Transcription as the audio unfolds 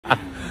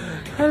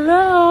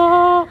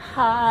Hello!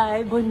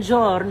 Hi!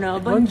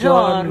 Buongiorno!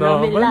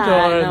 Buongiorno!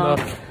 Milano!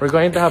 We're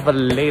going to have a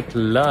late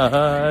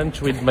lunch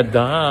with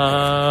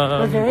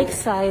Madame. We're very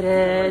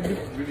excited.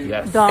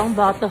 Yes. Dong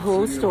bought the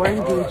whole store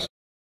in Gucci.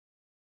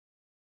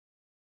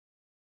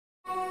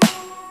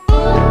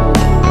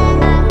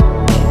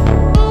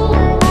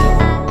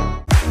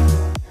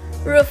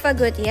 Ruffa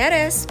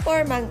Gutierrez,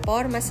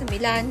 pormang-porma sa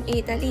Milan,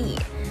 Italy,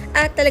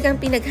 at talagang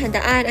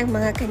pinaghandaan ang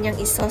mga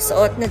kanyang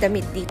isusuot na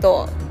damit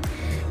dito.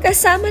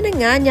 Kasama na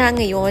nga niya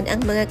ngayon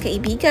ang mga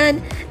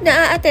kaibigan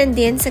na a-attend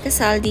din sa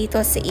kasal dito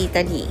sa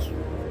Italy.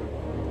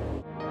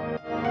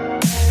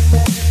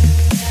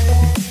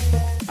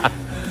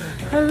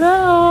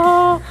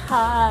 Hello!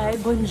 Hi!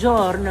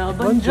 Buongiorno!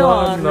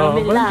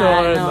 Buongiorno!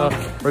 Milano!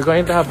 We're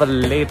going to have a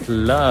late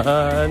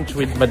lunch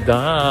with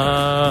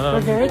Madame.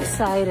 We're very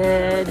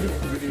excited.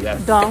 Yes.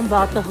 Dong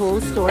bought the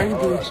whole store in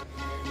Gucci.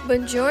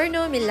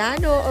 Buongiorno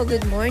Milano o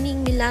good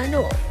morning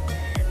Milano.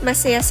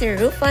 Masaya si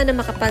Ruffa na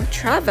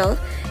makapag-travel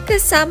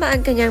kasama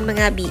ang kanyang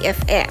mga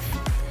BFF.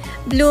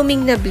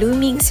 Blooming na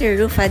blooming si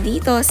Ruffa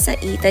dito sa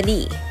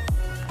Italy.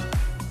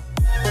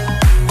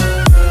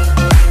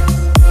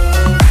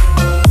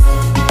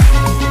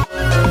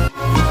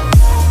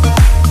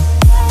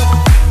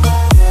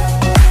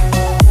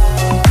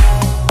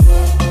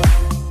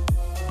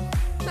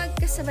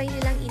 Magkasabay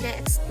nilang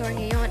ina-explore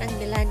ngayon ang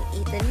Milan,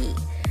 Italy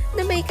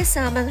na may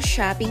kasamang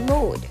shopping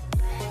mode.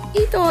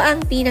 Ito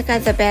ang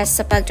pinaka-the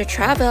best sa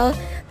pag-travel,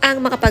 ang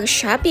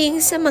makapag-shopping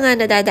sa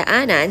mga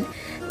nadadaanan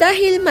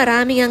dahil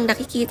maraming ang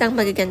nakikitang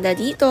magaganda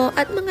dito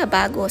at mga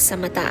bago sa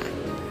mata.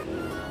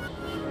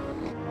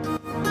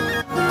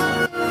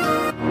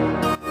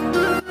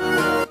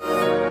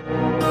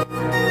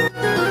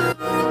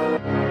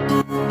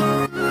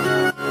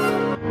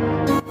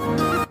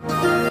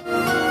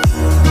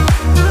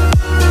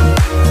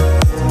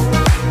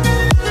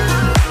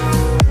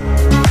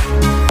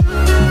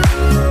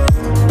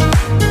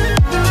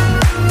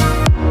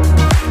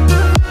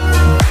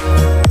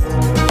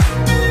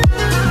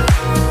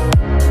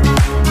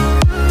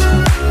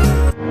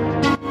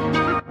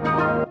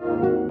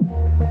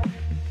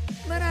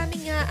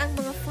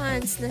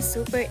 Na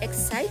super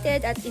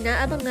excited at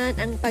inaabangan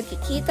ang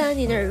pagkikita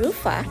ni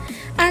Ruffa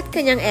at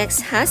kanyang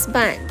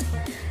ex-husband.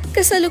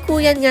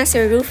 Kasalukuyan nga si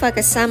Ruffa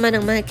kasama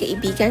ng mga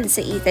kaibigan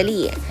sa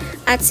Italy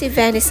at si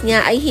Venice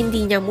nga ay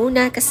hindi niya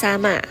muna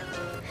kasama.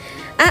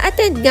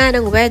 A-attend nga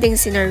ng wedding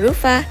si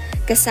Ruffa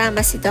kasama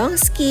si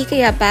Dongski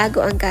kaya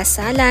bago ang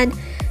kasalan,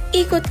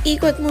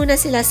 ikot-ikot muna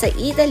sila sa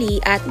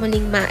Italy at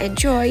muling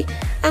ma-enjoy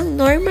ang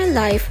normal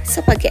life sa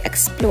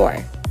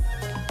pag-explore.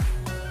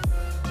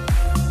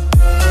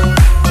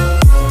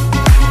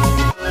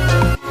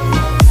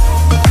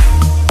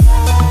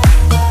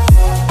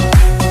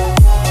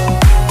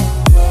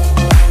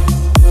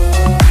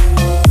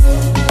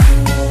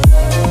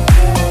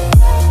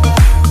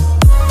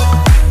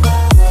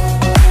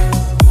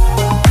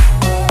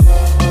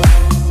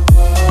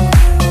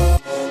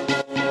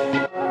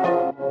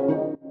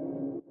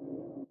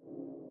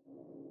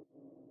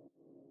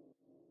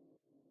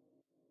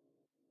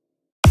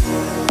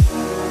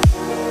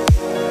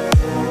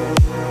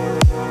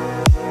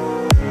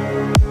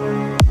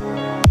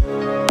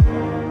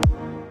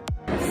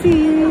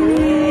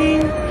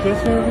 See, here's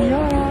where we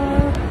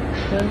are,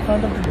 in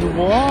front of the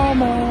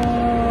Duomo.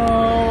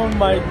 Oh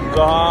my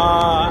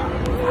God!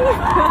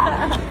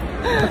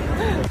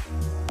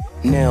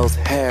 Nails,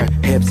 hair,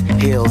 hips,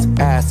 heels,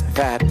 ass,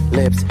 fat,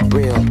 lips,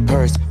 real,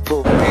 purse,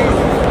 full.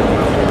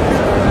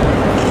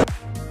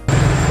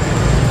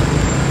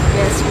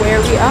 Guess where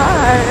we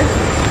are?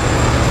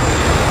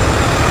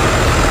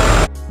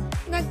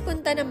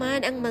 Nagpunta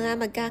naman ang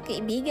mga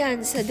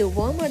magkakaibigan sa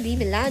Duomo di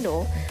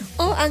Milano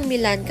o ang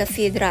Milan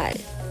Cathedral.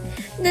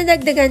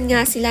 Nadagdagan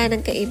nga sila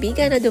ng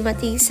kaibigan na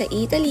dumating sa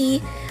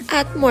Italy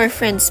at more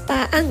friends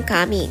pa ang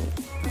coming.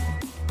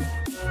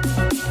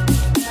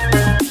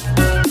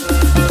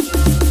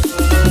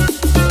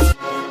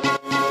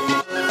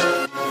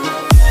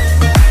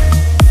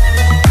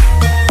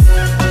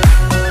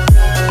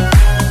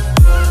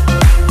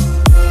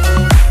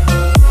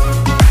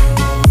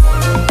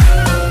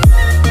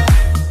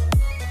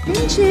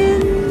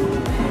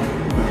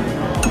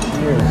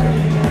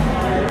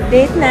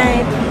 Date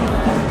night.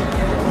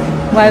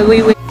 While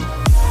we wait.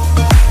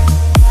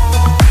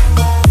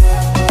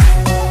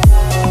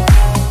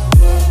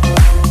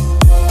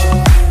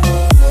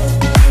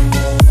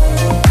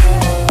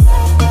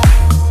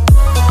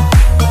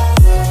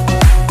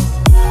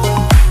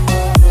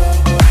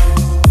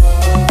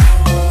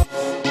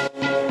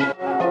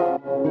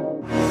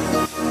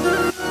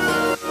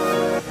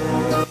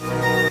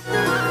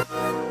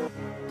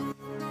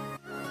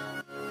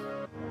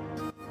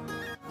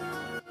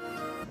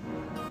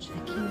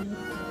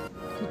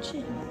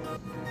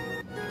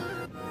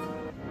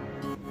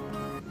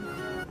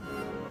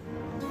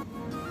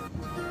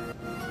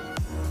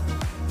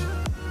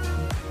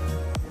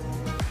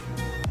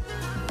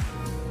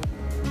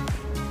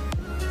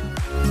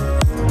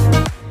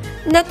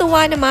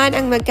 Natuwa naman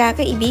ang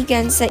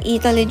magkakaibigan sa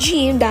Italy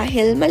gym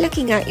dahil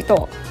malaki nga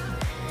ito.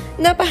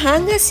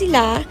 Napahanga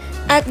sila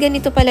at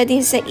ganito pala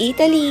din sa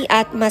Italy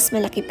at mas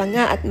malaki pa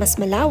nga at mas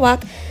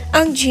malawak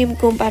ang gym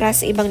kumpara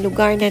sa ibang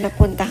lugar na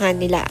napuntahan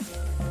nila.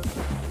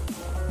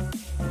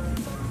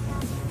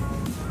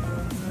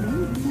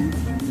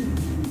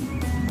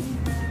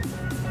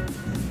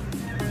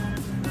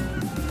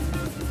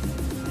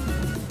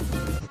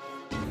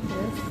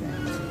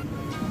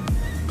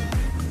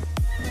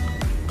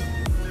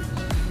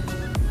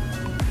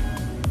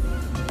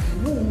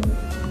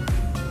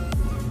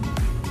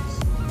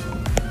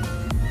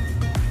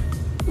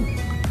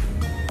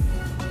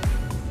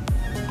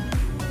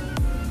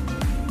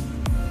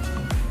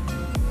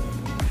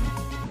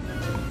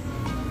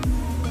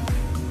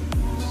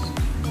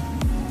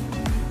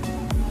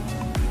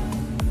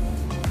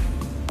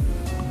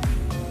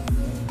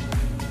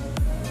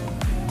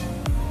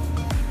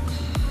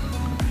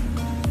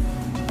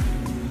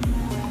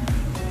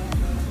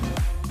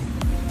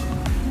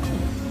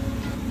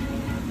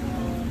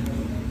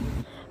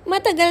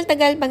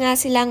 Matagal-tagal pa nga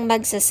silang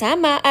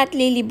magsasama at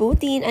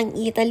lilibutin ang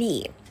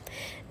Italy.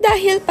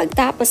 Dahil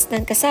pagtapos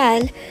ng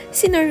kasal,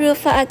 sina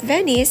Ruffa at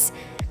Venice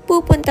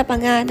pupunta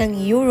pa nga ng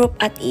Europe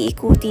at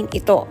iikutin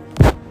ito.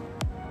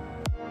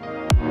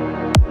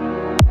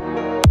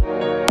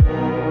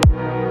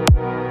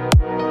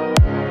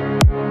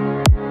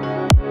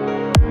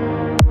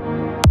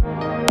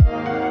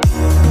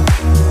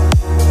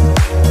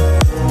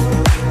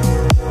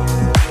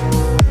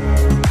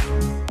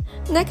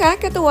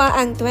 Nakakatuwa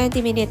ang 20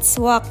 minutes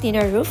walk ni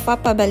Ruffa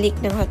pabalik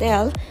ng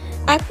hotel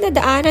at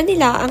nadaanan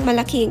nila ang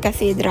malaking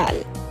cathedral.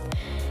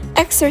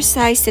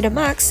 Exercise to the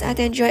max at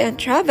enjoy ang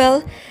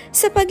travel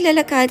sa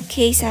paglalakad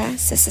kaysa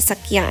sa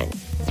sasakyan.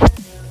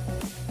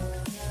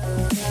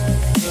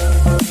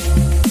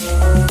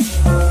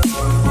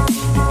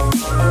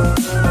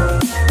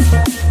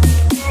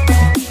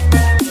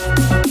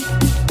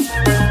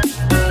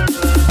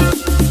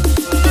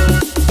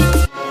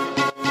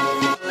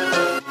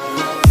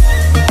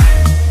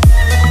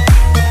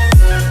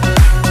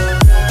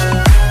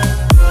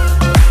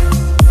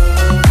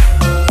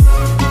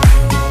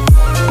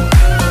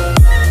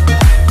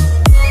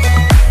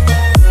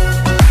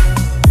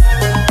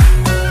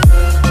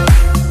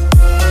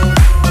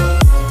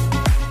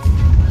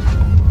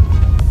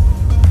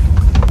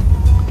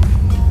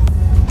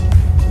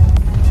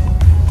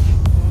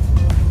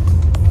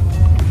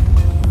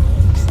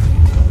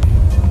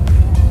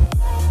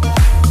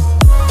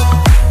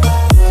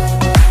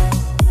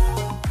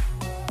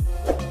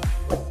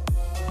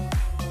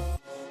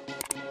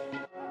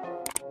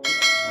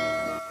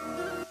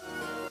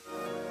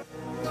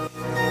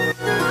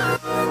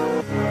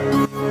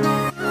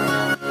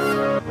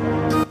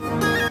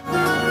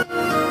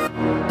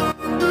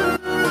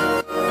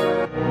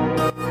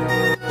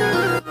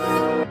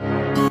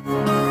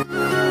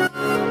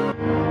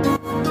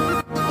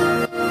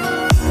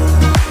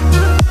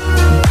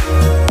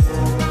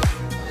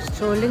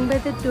 Strolling by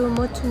the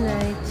Duomo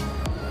tonight.